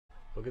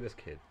Look at this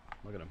kid.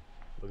 Look at him.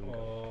 Look at him go.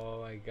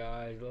 Oh my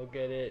gosh, look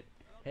at it.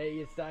 Hey,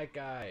 it's that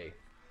guy.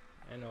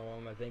 I know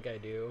him, I think I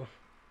do.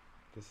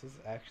 This is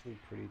actually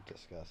pretty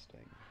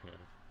disgusting.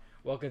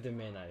 Welcome to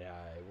Midnight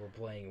High. We're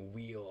playing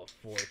Wheel of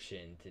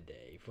Fortune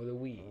today for the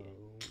Wii.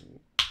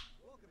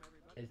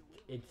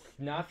 It's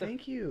not the...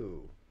 Thank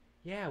you.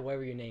 Yeah,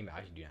 whatever your name... I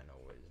actually do not know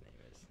what his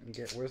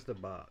name is. Where's the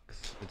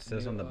box? It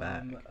says on the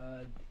back.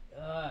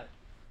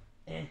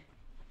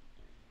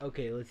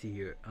 Okay, let's see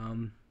here.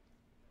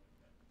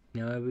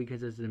 No,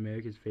 because it's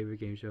America's favorite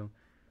game show.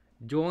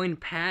 Join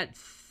Pat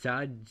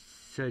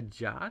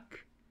Sajak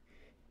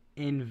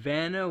and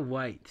Vanna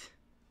White.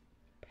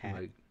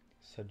 Pat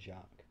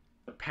Sajak.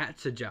 Pat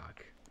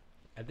Sajak.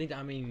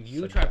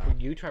 You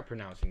Sajak. try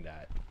pronouncing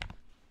that.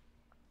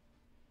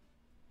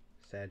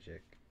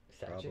 Sajik.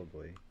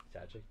 Probably.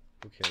 Sajak.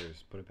 Who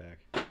cares? Put it back.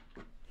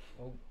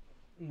 Oh,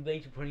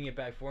 thanks for putting it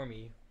back for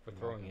me, for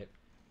throwing it.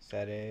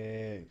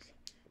 Settings.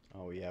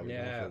 Oh yeah, we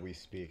Yeah. know for We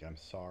Speak. I'm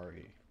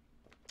sorry.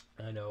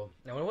 I know.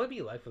 I wonder what it'd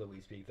be like for the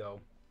Wii Speak though.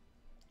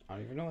 I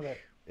don't even know what that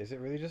is. It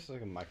really just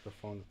like a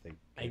microphone that they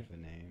give the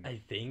name? I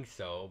think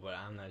so, but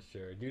I'm not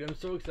sure. Dude, I'm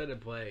so excited to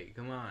play.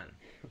 Come on.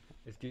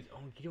 This dude's... Oh,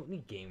 you don't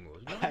need game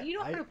rules. You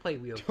know how to play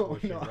Wheel of Don't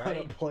Fortune, know right? how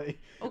to play.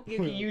 Okay,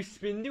 if you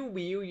spin the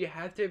wheel, you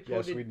have to put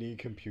Yes, we need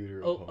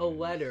computer a opponents.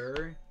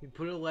 letter. You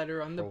put a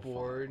letter on the Profile.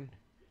 board,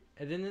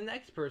 and then the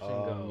next person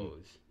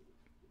goes.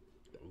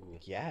 Ooh.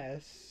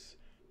 Yes.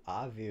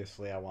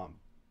 Obviously, I want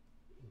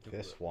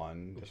this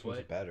one. This one's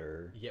What?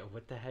 better. Yeah,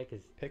 what the heck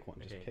is... Pick one.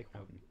 Just Okay, pick oh,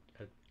 one.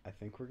 I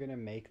think we're gonna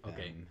make them.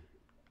 Okay.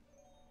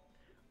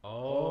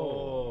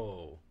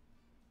 Oh.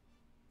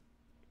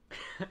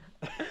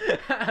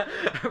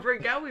 I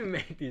forgot we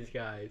made these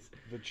guys.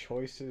 The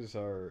choices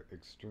are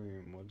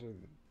extreme. What are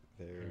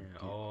their?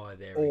 Yeah, oh,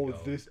 there we go.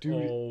 This dude.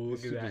 Oh,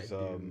 look this at dude that is,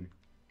 dude.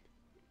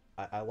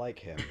 I like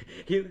him.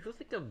 He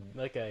looks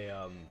like a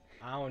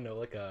I don't know,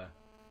 like a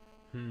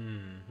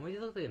what does he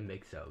look like a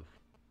mix of?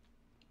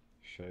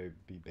 Should I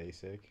be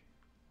basic?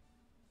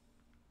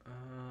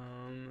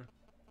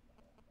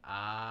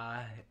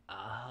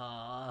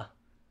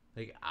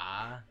 Like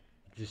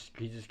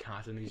he's just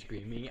constantly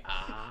screaming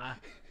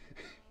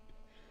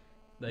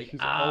like He's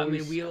I'm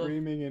always in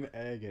screaming in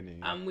agony.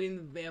 I'm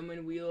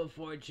in Wheel of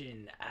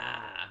Fortune.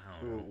 I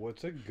don't Ooh, know.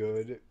 what's a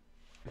good?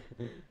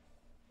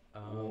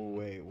 Oh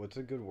wait, what's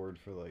a good word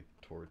for like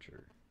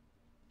torture?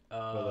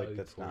 But like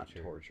that's not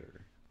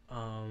torture.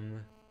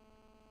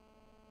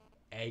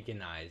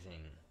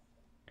 Agonizing.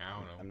 I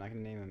don't know. I'm not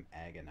gonna name him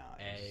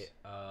Agonize.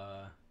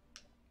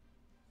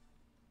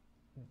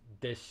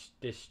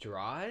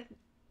 Distraught?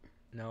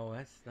 No,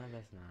 that's not.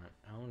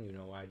 I don't even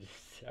know why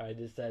I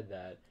just said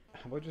that.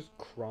 How about just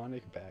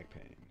chronic back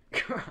pain?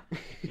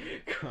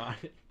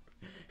 Chronic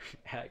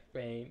back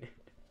pain.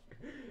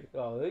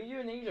 Oh,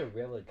 your names are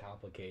really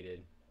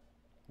complicated.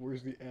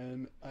 Where's the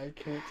N? I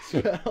can't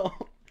spell.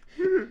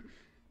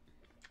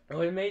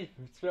 Oh, it made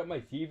spit up my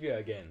TV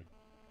again.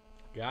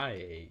 God, I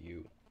hate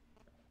you.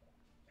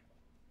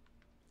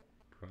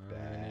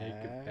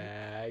 Chronic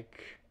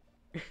back.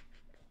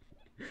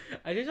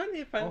 I just want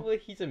to find what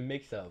he's a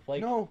mix of.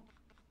 Like No.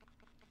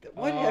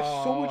 Why do you have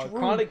so much room?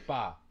 Chronic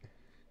Ba.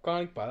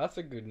 Chronic Ba. That's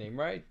a good name,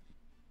 right?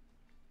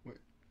 Wait,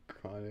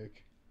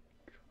 chronic.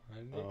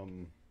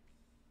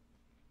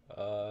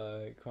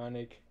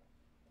 Chronic.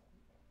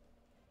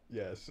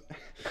 Yes.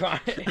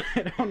 Chronic.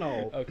 I don't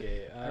know.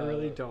 Okay. I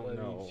really don't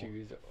know. Let me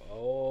choose.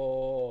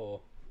 Oh.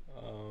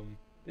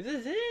 This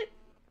is it?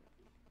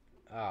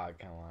 Ah,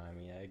 come on. I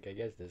mean, I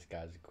guess this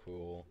guy's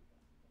cool.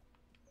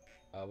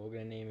 We're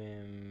gonna name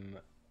him.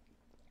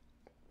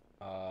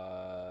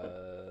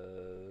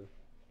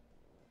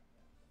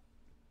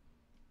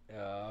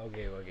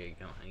 Okay.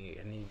 Come on. I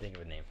need to think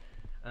of a name.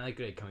 I'm not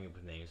good at coming up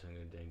with names, so I'm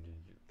gonna think.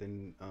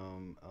 Then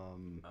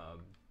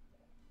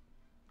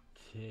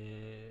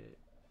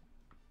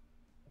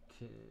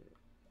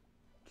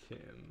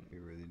Tim.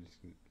 You really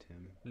just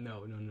Tim?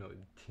 No.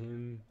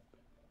 Tim.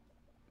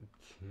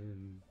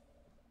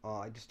 Oh,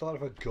 I just thought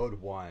of a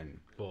good one.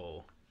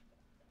 Bull.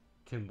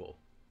 Timble.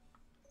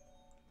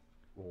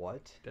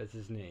 What? That's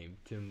his name,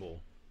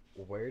 Timble.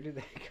 Where did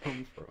that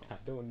come from? I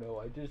don't know.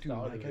 I just Dude,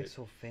 thought my of guy's it.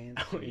 so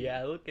fancy. Oh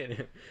yeah, look at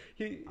him.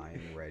 I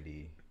am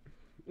ready.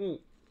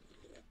 Ooh.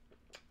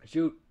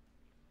 Shoot.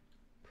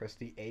 Press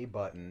the A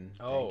button.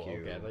 Oh, Thank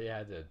you. okay. I thought you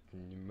had to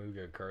move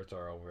your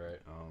cursor over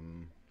it.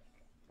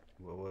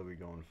 What are we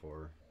going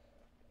for?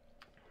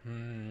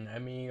 I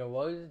mean, it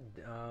was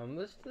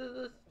let's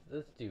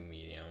do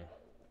medium.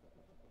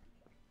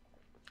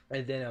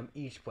 And then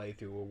each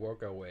playthrough we'll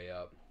work our way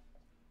up.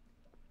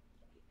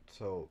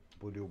 So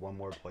we'll do one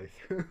more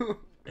playthrough.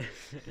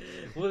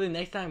 Well, the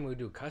next time we'll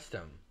do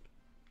custom.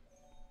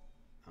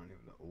 I don't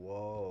even know.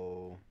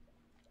 Whoa.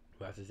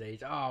 We'll have to say,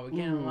 oh, we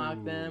can't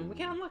unlock them. We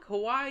can't unlock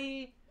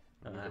Hawaii.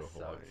 Oh, that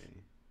sucks.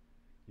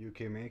 You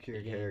can make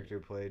your character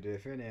play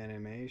different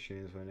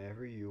animations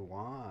whenever you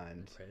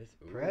want.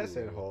 Press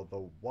and hold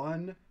the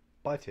one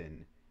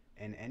button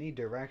in any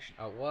direction.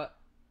 Oh, what?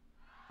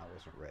 I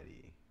wasn't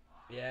ready.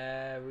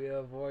 Yeah, Wheel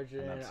of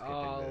Fortune. I'm not skipping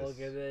Oh, this. look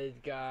at these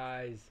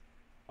guys.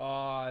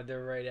 Oh,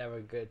 they're ready to have a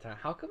good time.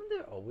 How come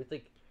they're always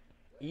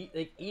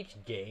each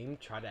game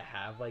try to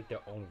have like their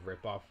own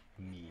rip-off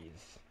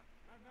Mii's?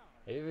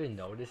 Have you ever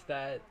noticed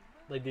that?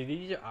 Like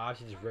these are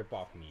options rip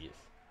off Mii's.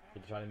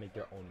 They try to make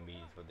their own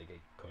Mii's, but they get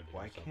coded or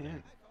Why something.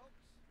 can't?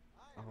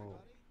 Oh,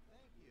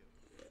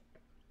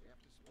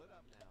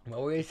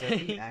 What were you is that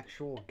the saying?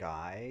 actual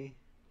guy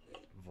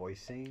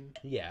voicing?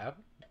 Yeah,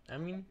 I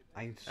mean,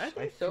 I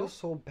think feel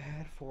so. so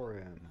bad for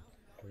him.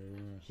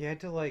 He had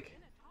to like.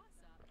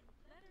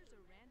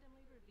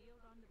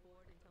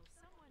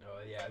 Oh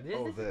yeah,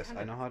 This.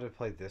 Kinda, I know how to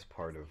play this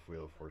part of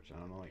Wheel of Fortune.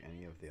 I don't know like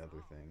any of the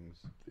other things.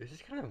 This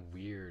is kind of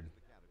weird.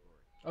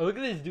 Oh, look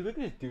at this dude! Look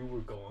at this dude we're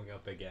going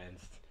up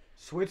against.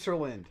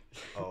 Switzerland.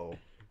 Oh.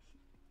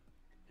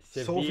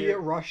 Severe, Soviet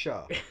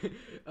Russia.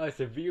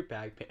 severe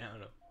back pain. I don't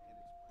know.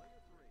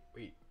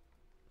 Wait.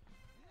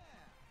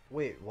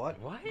 Wait, what?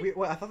 What? Wait,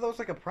 I thought that was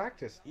like a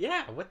practice.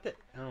 Yeah, what the?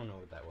 I don't know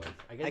what that was.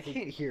 I guess I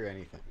can't hear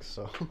anything,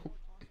 so.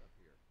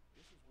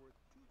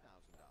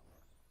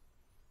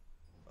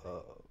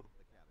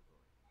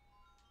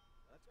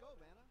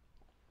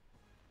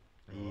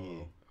 E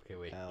Oh, okay,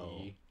 wait. L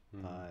E.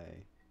 I.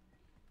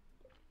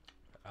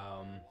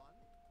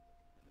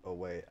 Oh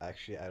wait,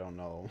 actually I don't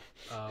know.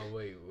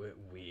 Wait.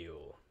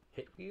 Wheel.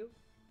 Hit wheel.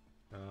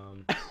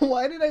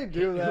 Why did I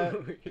do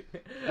that?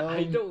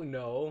 I don't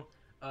know.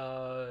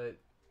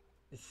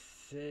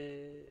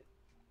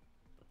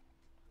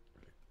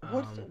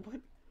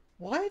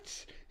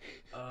 What?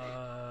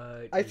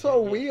 I I saw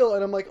a wheel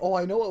and I'm like, oh,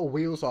 I know what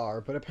wheels are,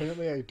 but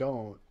apparently I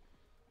don't.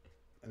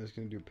 I'm just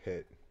gonna do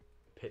pit.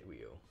 Pit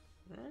wheel.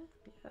 Yeah,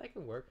 that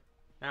could work.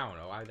 I don't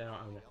know. I don't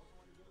know.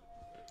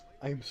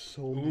 I'm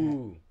so mad.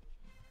 Ooh.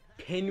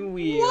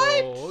 Pinwheel.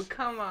 What?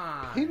 Come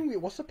on. Pinwheel?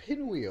 What's a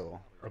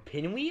pinwheel? A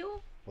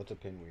pinwheel? What's a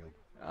pinwheel?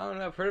 I don't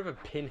know. I've heard of a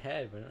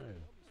pinhead, but not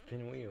a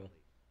pinwheel.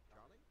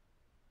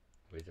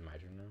 Wait, is it my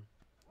turn now?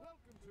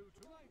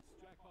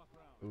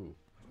 Ooh.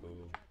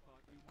 Ooh.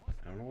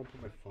 I don't know what to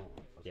put my phone.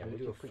 Yeah, I'm we'll gonna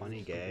do do a a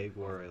funny quick- gag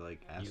where I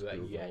like ask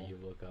Google. You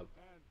look up.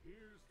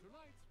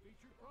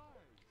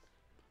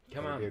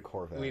 Come Gotta on. be a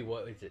Corvette. Wait,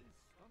 what is it?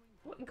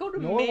 What, go to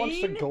No Maine? one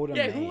wants to go to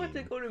yeah, who wants to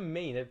Maine. go to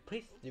Maine? That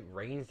place, it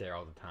rains there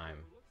all the time.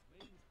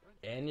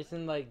 And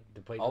isn't like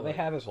the place. All they like-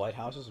 have is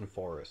lighthouses and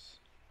forests.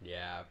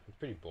 Yeah, it's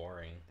pretty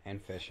boring.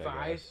 And fish,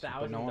 I guess.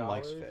 But no one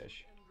likes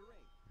fish.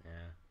 Yeah.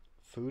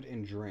 Food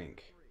and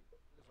drink.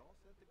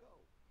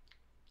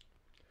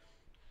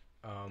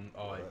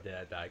 Oh,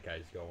 that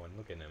guy's going.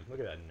 Look at him. Look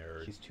at that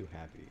nerd. He's too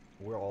happy.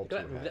 We're all Look too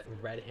at that happy.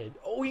 redhead.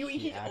 Oh,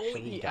 he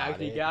actually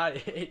got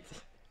it.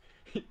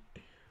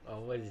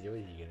 Oh, what is he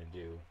gonna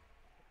do?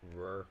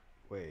 Rrr.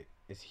 Wait,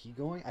 is he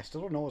going? I still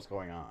don't know what's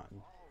going on.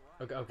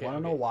 Okay. Wanna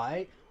know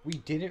why? We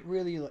didn't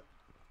really.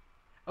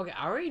 Okay,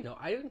 I already know.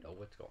 I don't know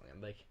what's going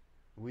on. Like.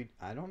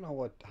 I don't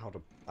know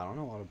I don't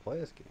know how to play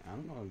this game. I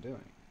don't know what I'm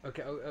doing.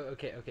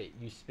 Okay.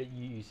 You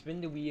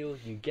spin the wheel.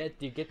 You get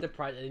the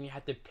prize, and then you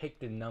have to pick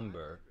the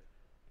number.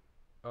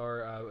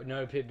 Or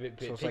no, pick So it's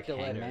pick like the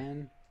letter.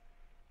 Hangman.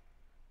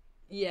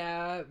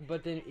 Yeah,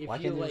 but then if Why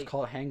you can't they like, just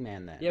call it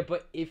Hangman then? yeah,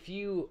 but if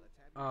you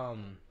but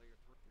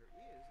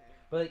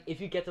like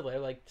if you get the letter,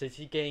 like since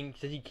he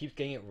keeps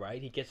getting it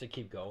right, he gets to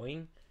keep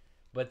going.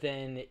 But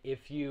then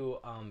if you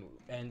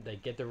and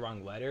like get the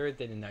wrong letter,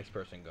 then the next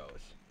person goes.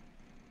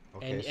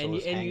 Okay, and so you-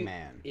 it's and you-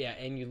 Hangman. Yeah,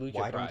 and you lose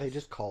Why your prize. don't they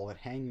just call it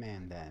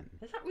Hangman then?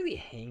 That's not really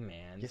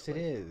Hangman. Yes, it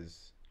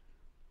is.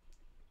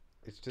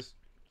 It's just.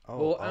 Oh,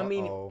 Well, I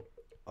mean-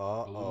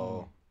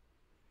 Uh-oh.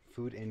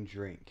 Food and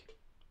drink.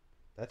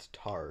 That's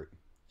tart.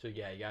 So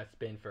yeah, you gotta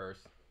spin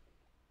first.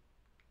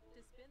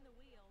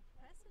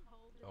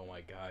 Oh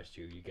my gosh,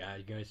 dude! You're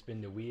gonna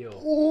spin the wheel.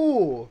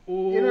 Ooh!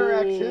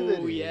 Interactivity.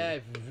 Oh yeah,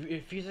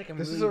 it feels like I'm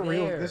This really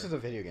is there. this is a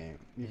video game.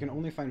 You can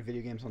only find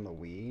video games on the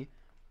Wii.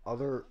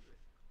 Other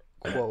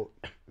quote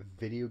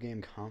video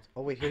game cons.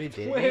 Oh wait, he already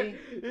did A.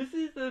 Wait, this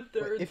is the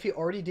Wait, third. if he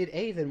already did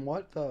A, then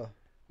what the?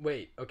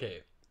 Wait,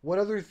 okay. What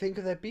other thing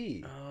could that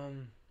be?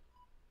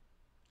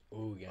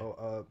 Oh yeah.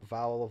 Oh,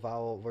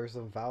 vowel. Where's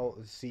the vowel?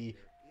 C.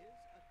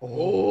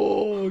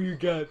 Oh, you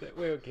got that.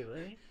 Wait, okay. Let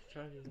me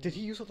try this. Did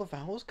he use all the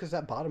vowels? Because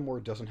that bottom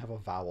word doesn't have a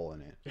vowel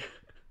in it.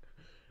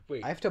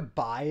 Wait. I have to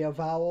buy a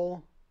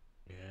vowel.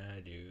 Yeah,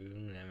 dude.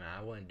 I mean,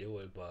 I wouldn't do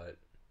it, but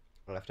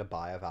I have to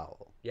buy a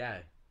vowel. yeah,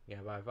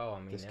 by vowel. I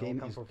mean, This it'll game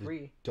come is for the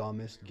free.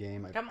 dumbest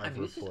game I've Come on, ever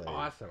dude, this played. is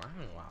awesome. I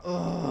don't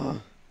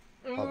know.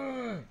 Ugh.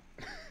 Wow.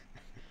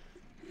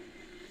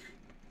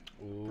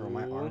 Bro,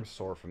 my arm's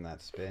sore from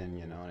that spin,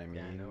 you know what I mean?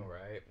 Yeah, I know,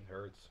 right? It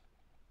hurts.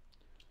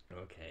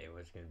 Okay,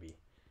 what's it gonna be?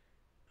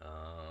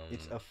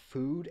 It's a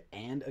food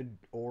and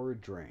or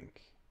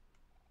drink.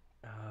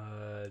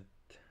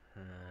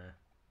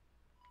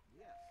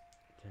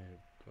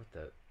 What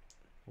the?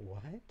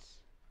 What?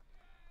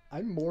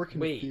 I'm more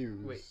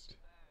confused. Wait.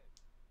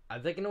 I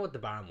think I know what the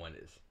bottom one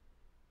is.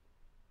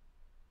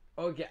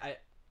 Okay,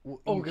 Well,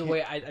 you okay, can't-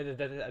 wait. I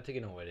think I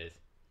know what it is.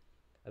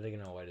 I think I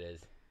know what it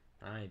is.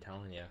 I ain't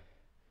telling you.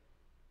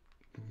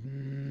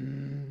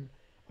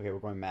 Okay, we're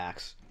going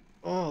max.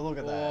 Oh, look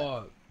at that.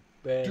 Oh,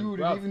 Dude,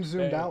 it even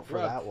zoomed out for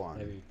that one.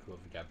 That'd be cool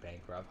if we got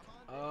bankrupt.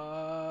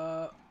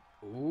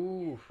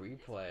 Ooh, free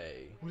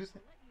play. What is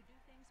that? Let you do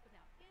things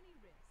without any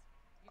risk.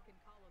 You can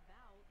call a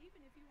vowel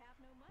even if you have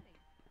no money.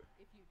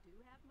 If you do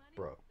have money,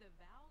 Bro. the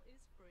vowel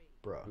is free.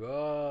 Bruh.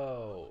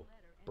 Bro.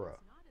 Letter and Bruh.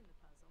 it's not in the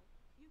puzzle.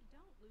 You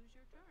don't lose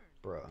your turn.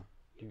 Bruh.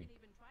 You Dude. can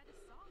even try to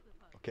solve the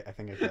puzzle. Okay, I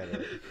think I get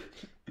it.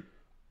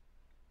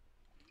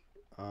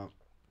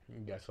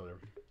 That's what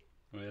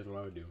that's what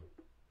I would do.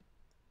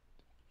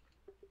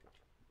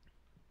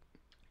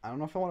 I don't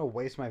know if I want to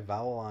waste my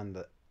vowel on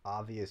the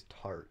obvious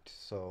tart,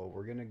 so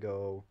we're gonna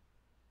go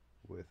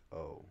with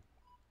O.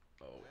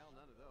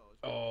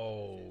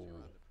 Oh.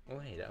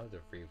 Wait, that was a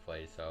free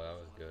play, so that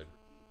was good.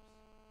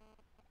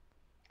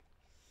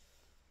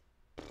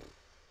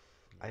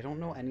 I don't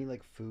know any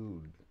like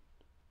food.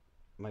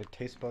 My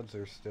taste buds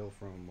are still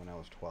from when I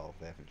was 12.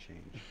 They haven't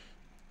changed.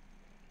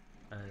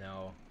 I don't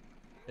know.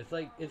 It's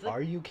like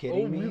Are you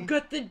kidding me? you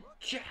got the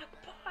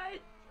jackpot.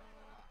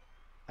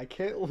 I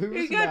can't lose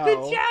You got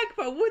now. the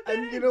jackpot. What the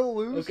I'm heck? gonna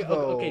lose Okay,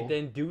 though. okay,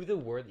 then do the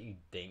word that you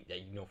think that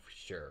you know for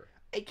sure.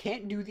 I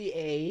can't do the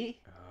A.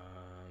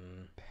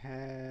 Um.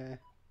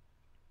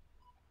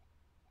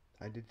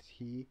 I did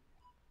T.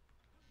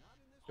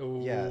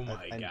 Oh Yeah,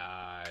 my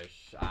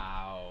gosh!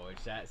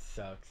 Ouch! That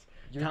sucks.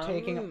 You're Tell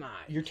taking me my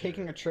you're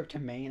taking a turn. trip to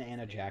Maine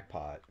and a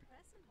jackpot.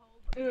 Press and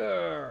hold.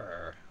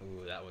 Urgh.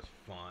 Ooh, that was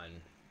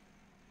fun.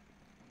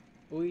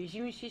 Ooh,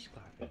 she's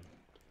clapping.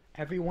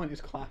 Everyone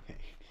is clapping.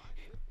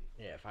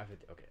 Yeah,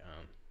 550. Okay,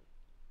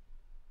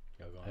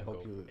 go I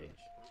hope you lose. H.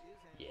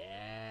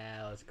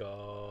 Yeah, let's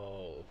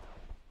go.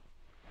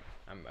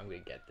 I'm gonna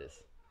get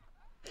this.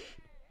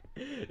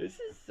 This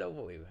is so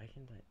wait. I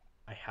can.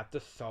 I have to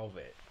solve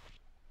it.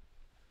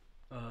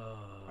 I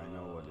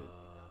know what it.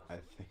 I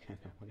think I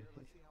know what it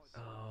is. I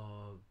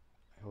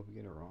hope you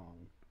get it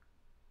wrong.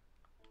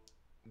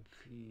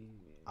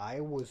 I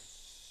was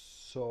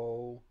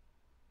so.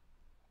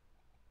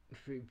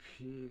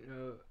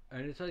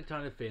 And it's like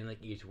trying to fit in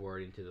like each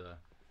word into the.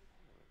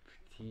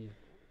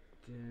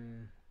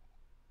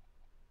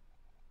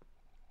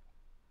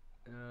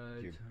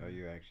 Are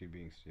you actually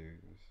being serious?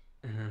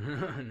 No,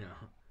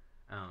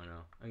 I don't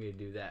know. I'm gonna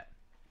do that.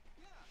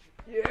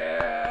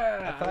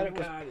 Yeah, I thought it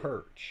was got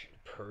perch.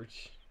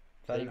 Perch.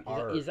 I thought an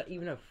R. Is that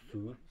even a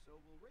food?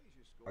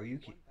 Are you?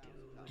 Do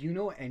you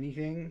know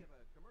anything?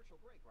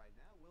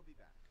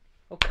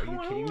 Oh, Are come you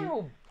on, kidding me? I don't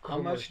know How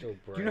much? commercial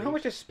Do you know how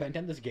break. much I spent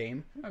on this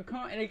game? Oh, come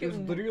on, and it It was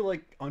gets literally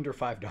like under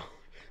 $5.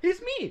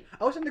 It's me.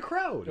 I was in the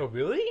crowd. Oh,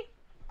 really?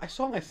 I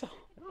saw myself.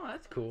 Oh,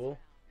 that's cool.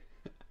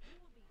 You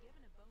will be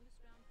given a bonus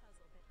round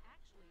puzzle that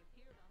actually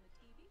appeared on the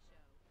TV show,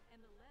 and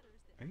the letters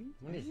that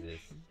What is this?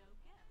 show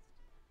guessed.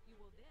 You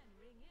will then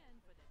ring in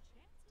for the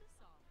chance to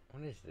solve it.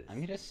 What is this?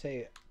 I'm gonna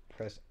say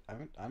press.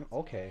 I'm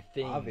okay.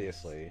 Things.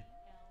 Obviously.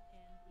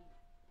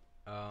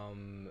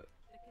 LNE.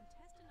 The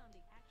contestant on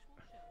the actual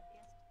show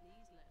guessed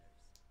these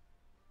letters.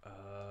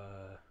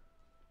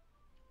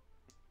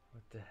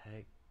 What the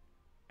heck?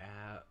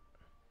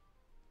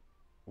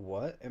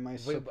 What am I Wait,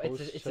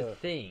 supposed it's to? a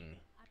thing.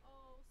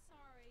 Oh,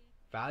 sorry.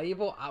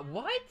 Valuable? What? I Here's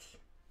don't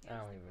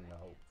the even correct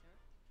know.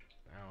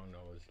 answer. I don't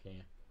know this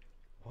game.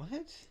 What?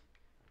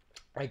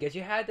 I guess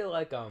you had to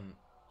like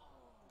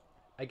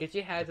I guess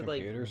you had The to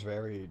like. computer's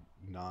very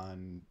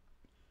non.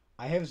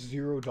 I have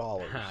 $0.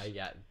 I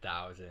got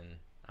 1,000.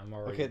 I'm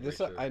already. Okay, this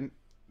richer.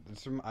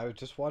 I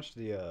just watched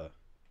the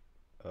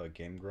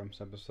Game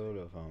Grumps episode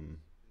of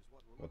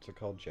what's it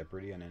called,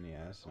 Jeopardy on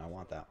NES, and I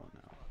want that one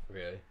now.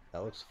 Really?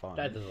 That looks fun.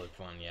 That does look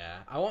fun. Yeah.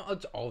 I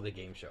want all the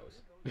game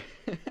shows.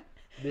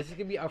 This is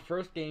gonna be our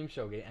first game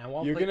show game, and I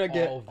want to You're play gonna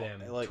get, all of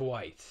them like-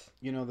 twice.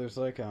 You know, there's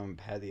like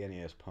had the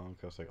NES Punk.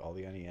 It was like all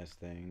the NES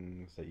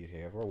things that you'd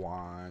ever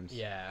want.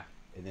 Yeah.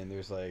 And then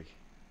there's like,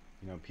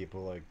 you know,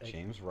 people like Like-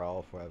 James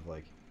Rolfe who have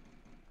like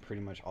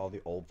pretty much all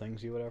the old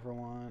things you would ever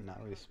want, not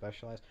really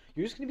specialized.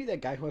 You're just gonna be that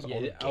guy who has all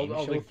the game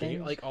show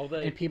things. like all the.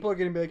 And people are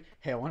gonna be like,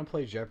 "Hey, I want to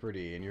play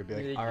Jeopardy," and you'll be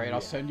like, Yeah, "All right, yeah.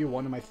 I'll send you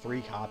one of my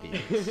 3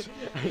 copies."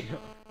 I know.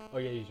 Oh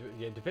yeah,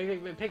 to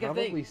pick a thing.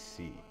 Probably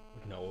C.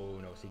 No,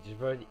 see, just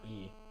put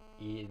E.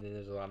 E, and then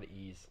there's a lot of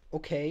E's.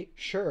 Okay,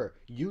 sure.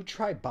 You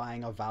try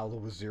buying a vowel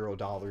with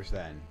 $0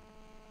 then.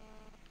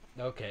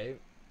 Okay.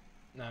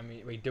 I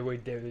mean, wait, did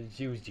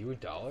you use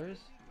 $0?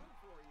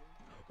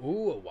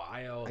 Ooh, a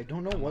while. I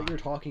don't know what you're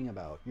talking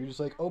about. You're just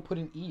like, oh, put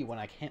an E when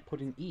I can't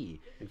put an E.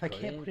 If I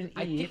can't put an E,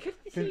 I did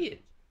then- see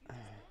it.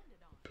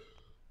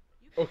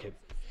 Okay.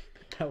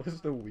 That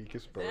was the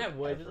weakest burp. That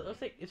was. ever.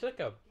 It's like a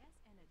Guess an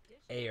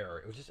addition. air.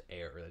 It was just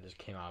air that just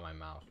came out of my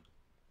mouth.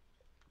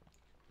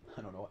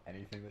 I don't know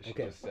anything that she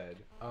Okay. just said.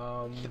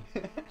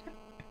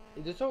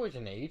 There's always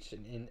an H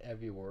in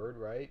every word,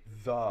 right?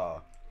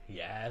 The.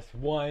 Yes,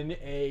 one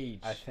H.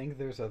 I think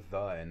there's a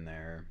the in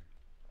there.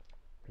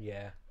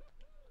 Yeah.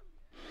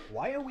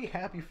 Why are we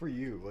happy for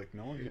you? Like,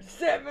 no one.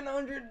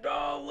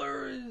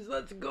 $700.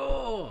 Let's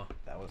go.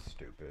 That was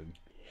stupid.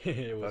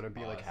 It was That'd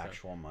be like awesome.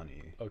 actual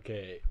money.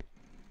 Okay,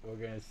 we're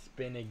gonna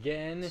spin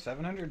again.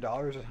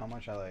 $700 is how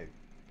much I like.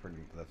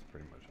 That's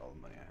pretty much all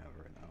the money I have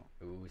right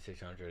now. Ooh,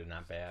 600,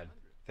 not bad.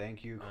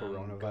 Thank you, I'm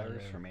coronavirus,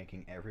 gonna- for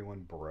making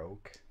everyone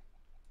broke.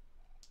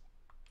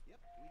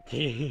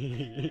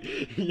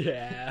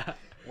 Yeah.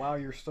 Wow,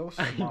 you're so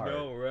I smart.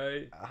 know,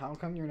 right? How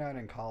come you're not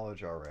in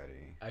college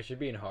already? I should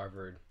be in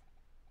Harvard.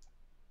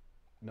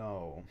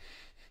 No.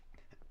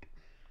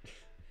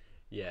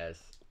 Yes,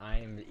 I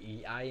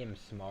am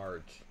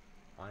smart.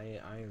 I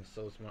am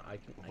so smart. I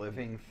can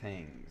Living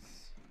things.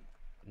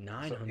 So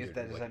 900.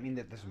 does that mean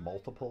that there's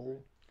multiple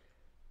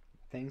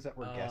things that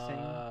we're guessing?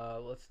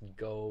 Let's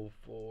go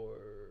for.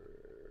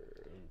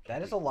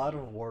 That is a lot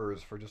of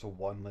words for just a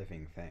one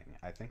living thing.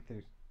 I think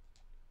there's.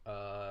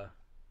 What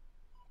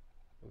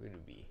would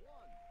it be?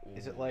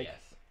 Is it like yes.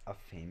 a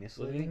famous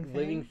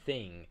living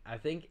thing? I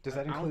think. Does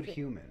that I don't include think-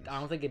 humans? I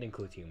don't think it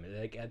includes humans.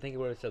 Like I think it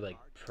would have said like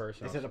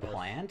personal. Is it a or-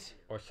 plant?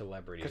 or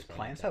celebrity? Because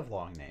plants have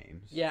long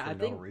names. Yeah, for I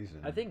think. no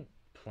reason. I think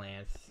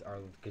plants are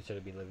considered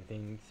to be living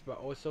things, but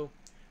also,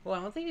 well,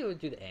 I don't think they would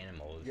do the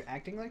animals. You're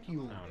acting like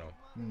you I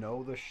don't know.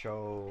 know the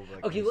show.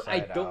 Like Okay, look, I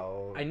inside don't.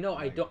 out, I know,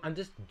 I like- don't. I'm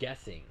just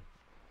guessing.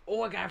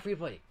 Oh, I got a free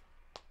play.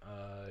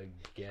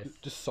 Guess.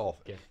 Just solve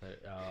it. Guess.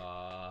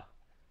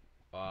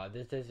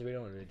 This we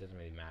don't. It doesn't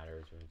really matter.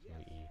 It's gonna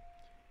be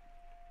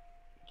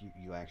E.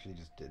 You actually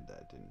just did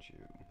that, didn't you?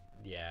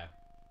 Yeah.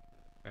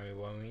 I mean,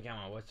 when we come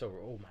on, what's over?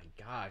 Oh my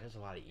gosh, that's a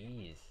lot of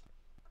E's.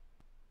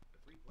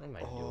 What am I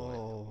doing?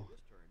 Oh.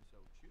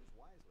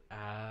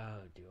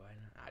 Oh, do I?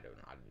 I don't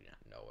know. I do not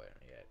know it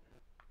yet.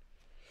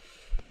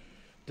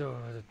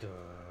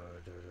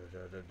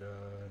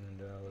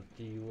 Let's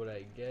see what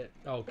I get.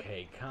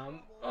 Okay, come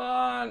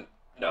on.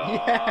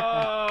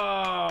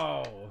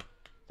 No.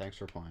 Thanks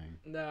for playing.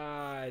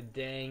 Nah,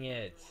 dang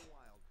it.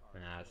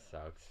 Nah, that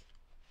sucks.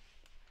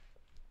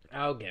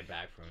 I'll get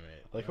back from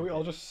it. Like how we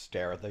all just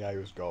stare at the guy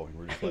who's going.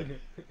 We're just like,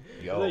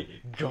 yo, Like, you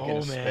go,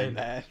 gonna spin man.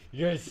 that?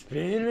 You guys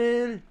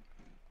spinning?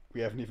 We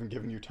haven't even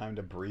given you time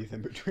to breathe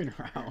in between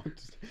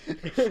rounds.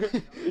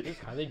 Just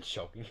kind of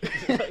choking.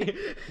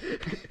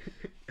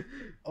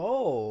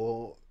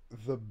 Oh,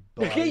 the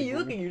Look at you, Bible.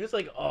 look at you, just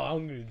like, oh,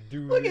 I'm gonna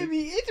do Look it. at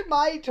me, it's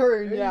my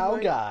turn Hey, now,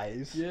 Mike.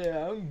 guys.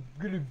 Yeah, I'm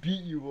gonna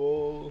beat you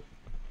all.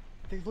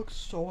 They look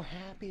so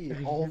happy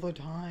all the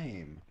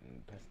time.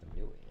 Press the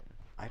million.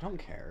 I don't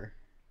care.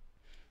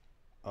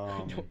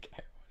 I don't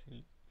care.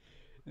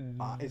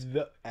 It's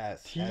The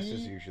S. T- S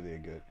is usually a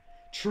good.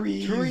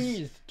 Trees.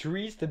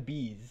 trees to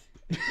bees.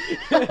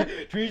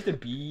 Trees to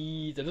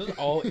bees. Are those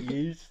all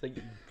E's? Like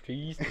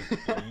trees to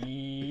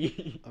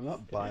bees. I'm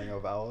not buying a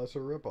vowel. That's a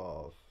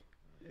ripoff.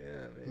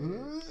 Yeah,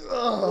 man. Ugh.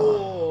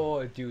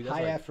 Oh, dude, that's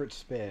High like, effort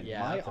spin. Yeah,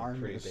 My that's a arm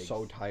pretty is big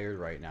so tired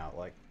right now.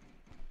 Like,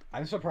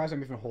 I'm surprised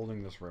I'm even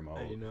holding this remote.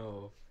 I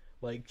know.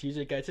 Like,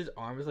 Jesus, guys, his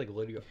arm is like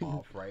literally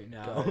off right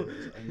now.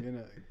 Guys, I'm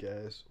gonna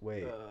guess.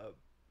 Wait, Uh,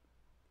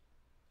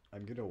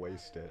 I'm gonna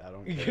waste it. I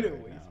don't you're care gonna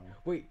right waste. now.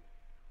 Wait.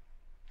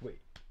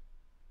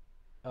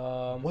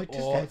 What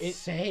does oh, that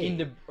say? In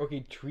the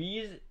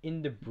trees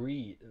in the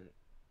breeze.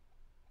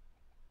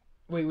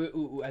 Wait.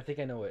 Ooh, I think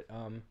I know it.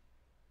 Oh,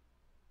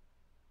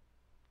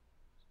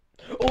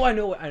 I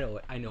know it.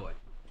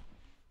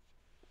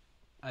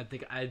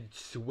 I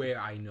swear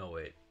I know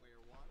it.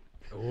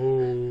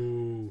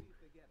 Oh.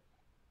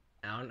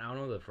 I don't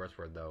know the first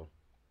word though.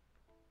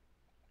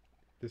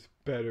 This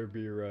better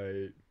be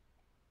right.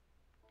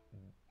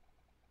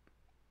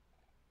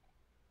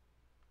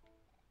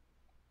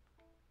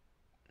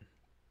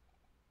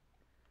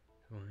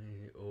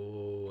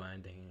 Oh, I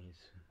think it's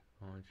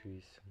palm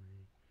trees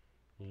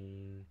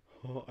swinging.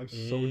 Oh, I'm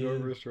so Mm.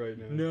 nervous right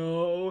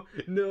now.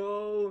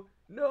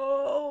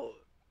 No.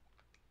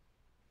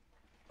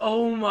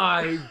 Oh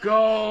my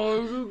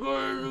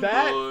god.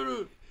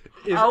 That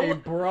is Ow. a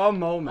bra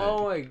moment.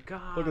 Oh my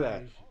god. Look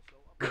at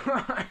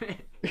that.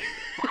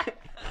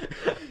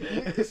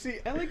 See,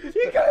 I like this.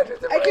 You got it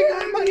to I can go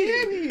to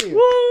Miami.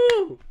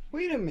 Woo!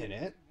 Wait a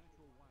minute.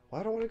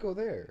 Why do I want to go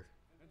there?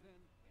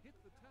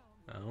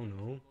 I don't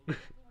know.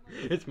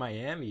 It's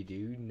Miami,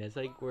 dude. And that's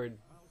like where.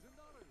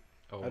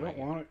 Oh I my don't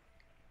God. want.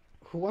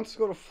 Who wants to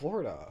go to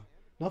Florida?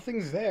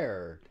 Nothing's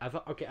there. I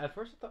thought okay. At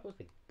first, I thought it was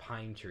like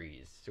pine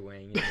trees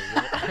swaying. In the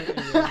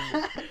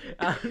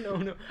I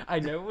don't know. I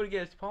never would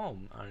guess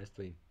palm,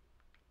 honestly.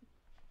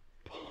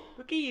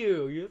 Look at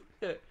you. You.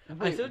 Wait,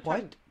 still tried-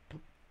 what?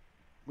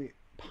 Wait,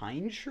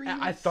 pine trees?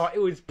 I thought it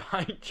was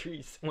pine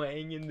trees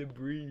swaying in the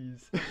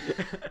breeze.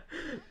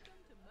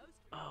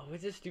 Oh,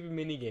 what's this stupid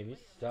mini game? You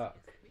suck.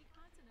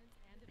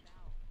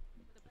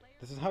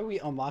 This is how we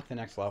unlock the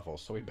next level,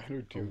 so we better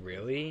Oh, do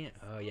really?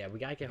 Oh yeah, we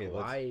gotta get Okay,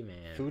 let's- Hawaii,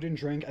 man. food and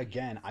drink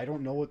again. I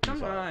don't know what these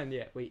Come are. on,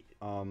 yeah. Wait,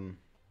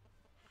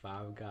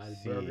 Five Guys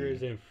See.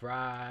 burgers and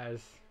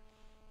fries.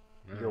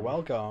 You're Mm.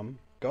 welcome.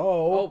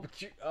 Go. Oh,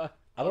 but you, I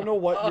don't know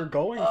what you're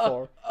going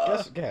for.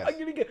 Guess. I'm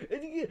gonna get.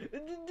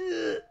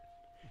 You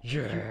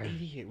Yeah.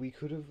 idiot. We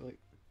could have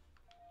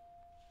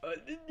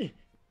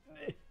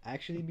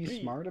actually be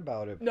Beat. smart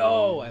about it.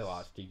 No, please. I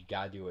lost. You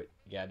gotta do it.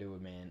 You gotta do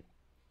it, man.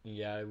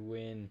 You gotta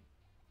win.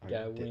 I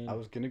Gotta did- win. I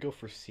was gonna go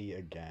for C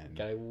again.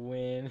 Gotta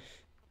win.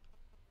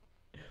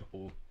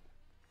 Oh.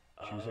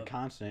 Choose a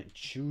consonant.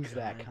 Choose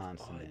that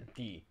consonant.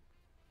 D.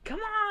 Come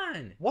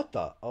on. What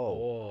the?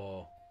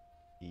 Oh, Oh.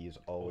 E is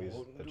always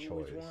Oh, a which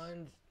choice.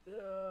 ones?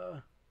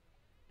 I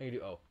can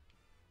do O.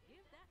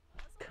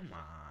 Come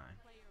on.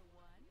 Player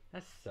 1,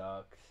 That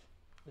sucks.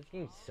 This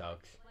game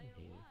sucks. I player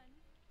hate 1,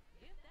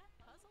 it. give that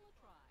puzzle a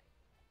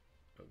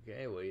try.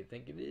 Okay, what do you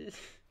think it is?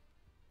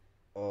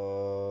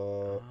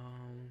 Uh,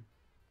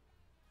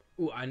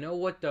 Ooh, I know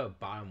what the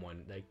bottom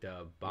one, like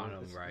the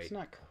bottom it's, right. It's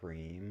not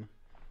cream.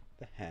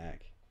 The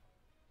heck?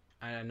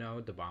 I know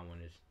what the bottom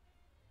one is.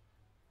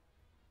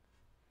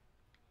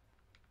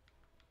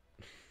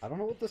 I don't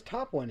know what this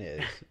top one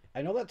is.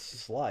 I know that's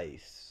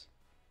slice.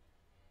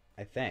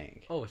 I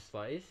think. Oh,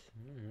 slice?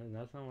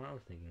 That's not what I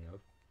was thinking of.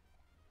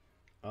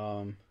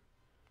 Oh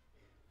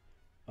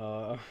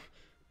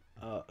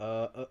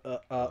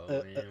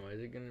Man, what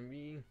is it gonna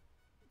be?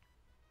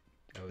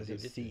 Oh, Is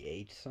it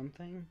CH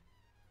something?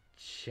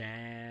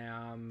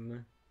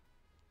 Cham.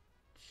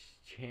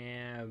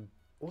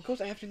 What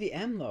goes after the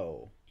M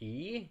though?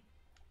 E?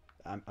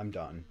 I'm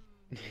done.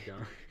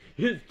 Don't-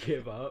 Just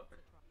give up.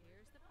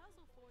 Here's the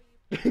puzzle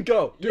for you.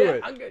 Go, do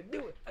it. I'm gonna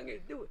do it. I'm gonna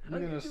do it. You're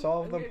I'm gonna do it.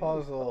 solve I'm the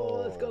gonna do it.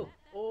 Oh, let's puzzle. go.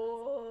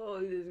 Oh,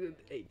 this is good.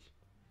 H.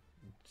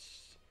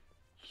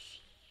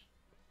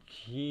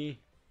 Key.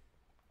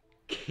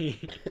 Key.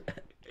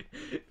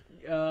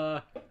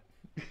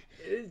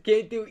 This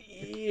can't do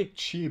E.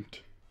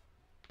 Cheaped.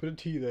 Put a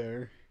T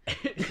there.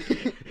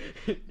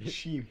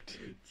 Cheaped.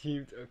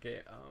 Cheaped. Okay.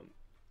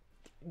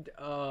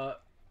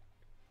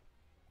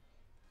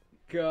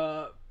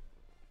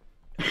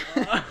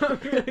 I'm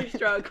really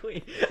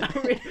struggling.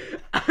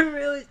 I'm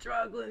really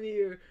struggling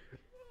here.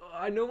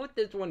 I know what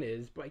this one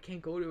is, but I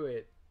can't go to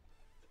it.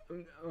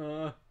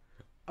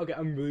 Okay,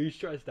 I'm really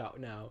stressed out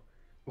now.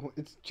 Well,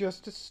 it's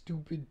just a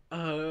stupid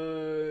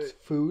Uh,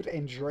 food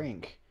and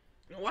drink.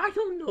 well, I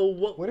don't know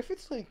what. What if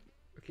it's like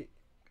Okay,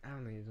 I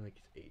don't think it's like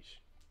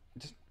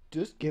it's H.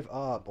 just give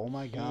up? Oh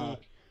my He- god.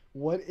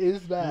 What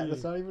is that? he-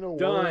 That's not even a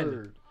Done.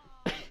 word.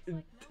 Like no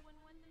one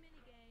won the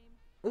minigame.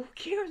 Who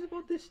cares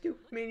about this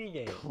stupid mini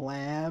game?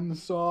 Clam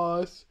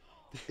sauce.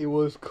 It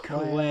was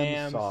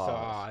clam,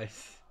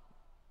 sauce.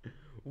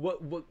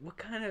 What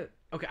kind of?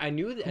 Okay, I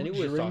knew that. I Who knew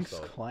it was sauce drinks though.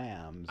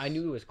 clams? I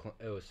knew it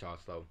was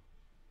sauce though.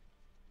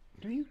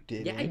 No, you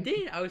didn't. Yeah, I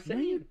did. I was No,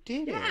 saying. you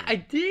didn't. Yeah, I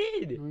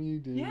did. No, you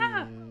didn't.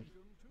 Yeah.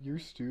 You're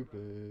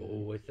stupid. Oh,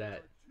 what's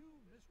that? Two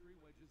mystery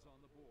wedges on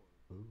the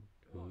board.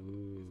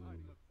 Ooh,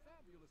 Hiding a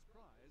fabulous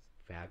prize.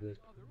 fabulous.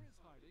 Other is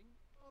hiding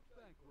a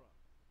bankrupt.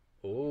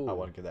 Oh, I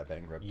want to get that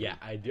bankrupt. yeah,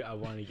 I do. I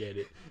want to get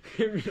it.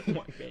 I don't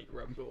want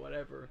bankrupt, but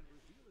whatever.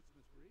 Reveal its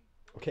mystery.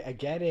 Okay, I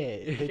get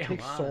it. They Come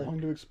take so on. long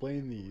to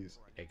explain these.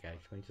 Hey guys,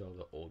 explain to all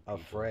the old A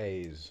people.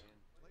 phrase.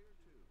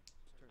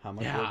 How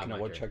much Yeah, wood can a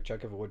my woodchuck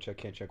chuck if a woodchuck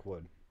can't chuck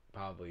wood?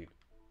 Probably.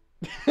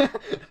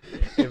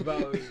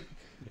 About.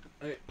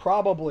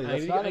 Probably.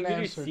 That's not I'm an gonna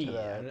answer C. to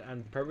that.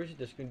 I'm purposely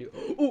just gonna do.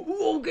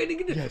 Oh, gonna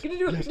do Yes, it. Gonna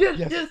do it. yes, Yes,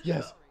 yes, yes.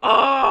 yes.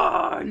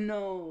 Oh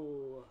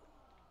no.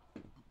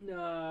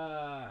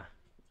 Nah.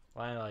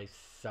 Limelight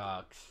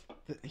sucks.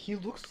 He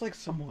looks like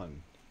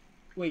someone.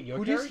 Wait, your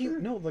Who character? does he?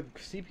 No, the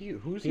CPU.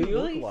 Who does He he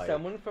look look like?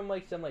 someone from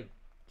like some like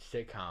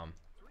sitcom,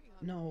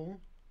 No,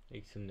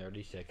 like some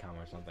nerdy sitcom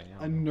or something.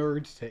 I a don't know.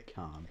 nerd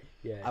sitcom.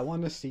 Yeah. I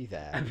want to see I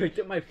that. picked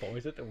up my phone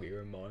at the Wii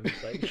remote. And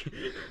it's like,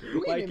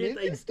 Wait why a can't minute,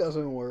 I? this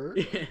doesn't work.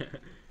 It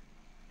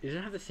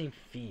doesn't have the same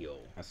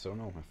feel. I still don't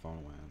know where my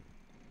phone went.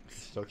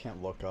 Still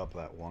can't look up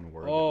that one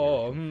word. that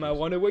Oh, we were I confused.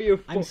 wonder where your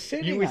phone. I'm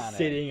sitting You were on it.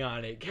 sitting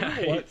on it, You know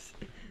guys.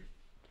 what?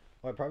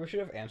 Well, I probably should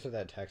have answered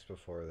that text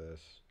before this.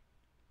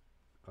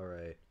 All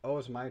right. Oh,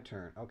 it's my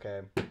turn.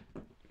 Okay.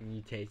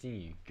 You tasting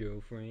your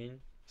girlfriend?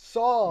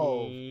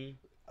 Solve. Eh.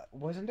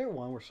 Wasn't there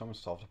one where someone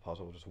solved a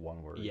puzzle with just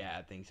one word? Yeah,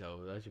 I think so.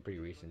 That's pretty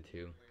recent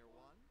too.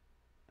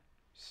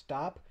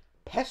 Stop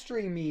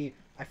pestering me.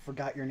 I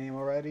forgot your name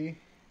already.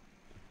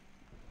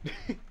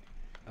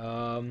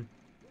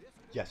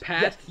 Yes.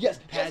 Pat. Yes. Yes.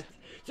 Pat.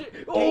 Yes.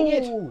 Oh! Dang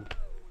it.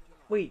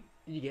 Wait,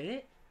 did you get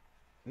it?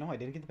 No, I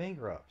didn't get the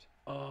bankrupt.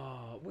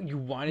 Oh, well, you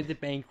wanted the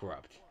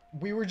bankrupt.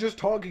 We were just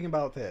talking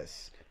about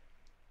this.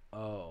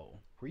 Oh,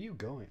 Where are you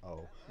going?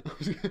 Oh.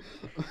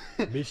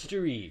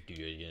 mystery. Dude,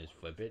 you just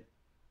flip it.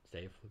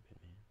 Say flip it,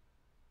 man.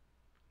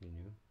 You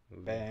knew. Flip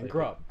it.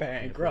 Bankrupt. You're gonna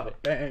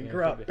Bankrupt. flip it. You're gonna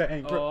Bankrupt. flip it.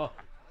 Bankrupt.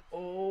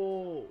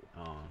 Oh.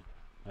 Oh,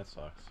 that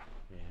sucks.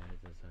 Yeah,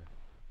 that does suck.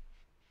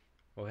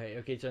 Well, hey,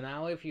 okay, so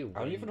now if you win, I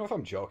don't even know if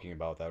I'm joking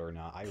about that or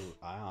not. I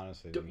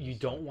honestly. You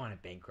don't want a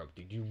bankrupt,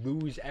 dude. You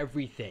lose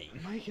everything.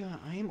 Micah,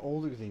 I am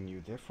older than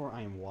you, therefore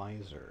I am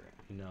wiser.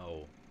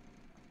 No,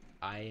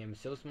 I am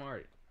so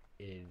smart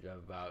in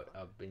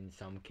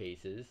some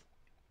cases.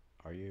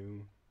 Are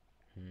you?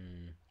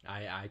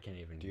 I can't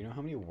even. Do you know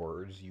how many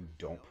words you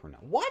don't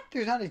pronounce? What?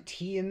 There's not a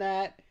T in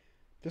that?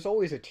 There's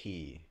always a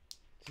T.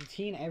 There's a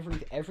T in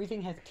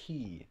everything has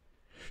T.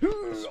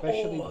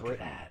 Especially look at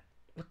Britain. that.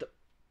 What the?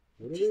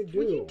 What did they do?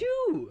 What did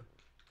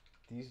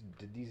you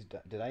do?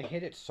 Did I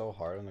hit it so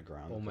hard on the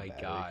ground? Oh that the my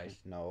battery gosh.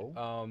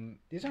 No.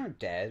 These aren't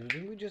dead.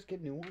 Didn't we just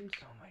get new ones?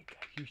 Oh my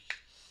god, you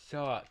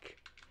suck.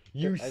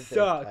 You I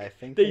suck.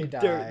 think They they They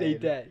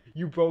died. dead.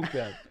 You broke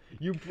them.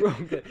 You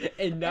broke them.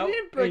 And now,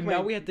 didn't break now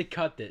my- we have to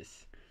cut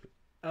this.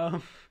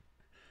 I'm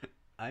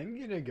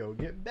gonna go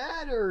get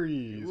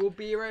batteries. We'll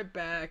be right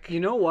back. You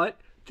know what?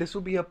 this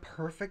will be a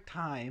perfect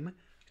time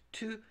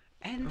to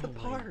end the Oh my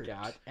part.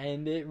 God,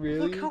 and it really.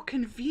 Look how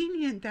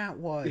convenient that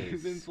was.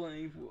 We've been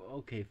playing for.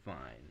 Okay,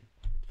 fine.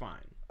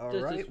 All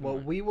Just right. this Well,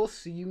 one. we will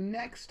see you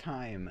next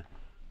time,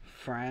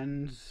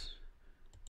 friends.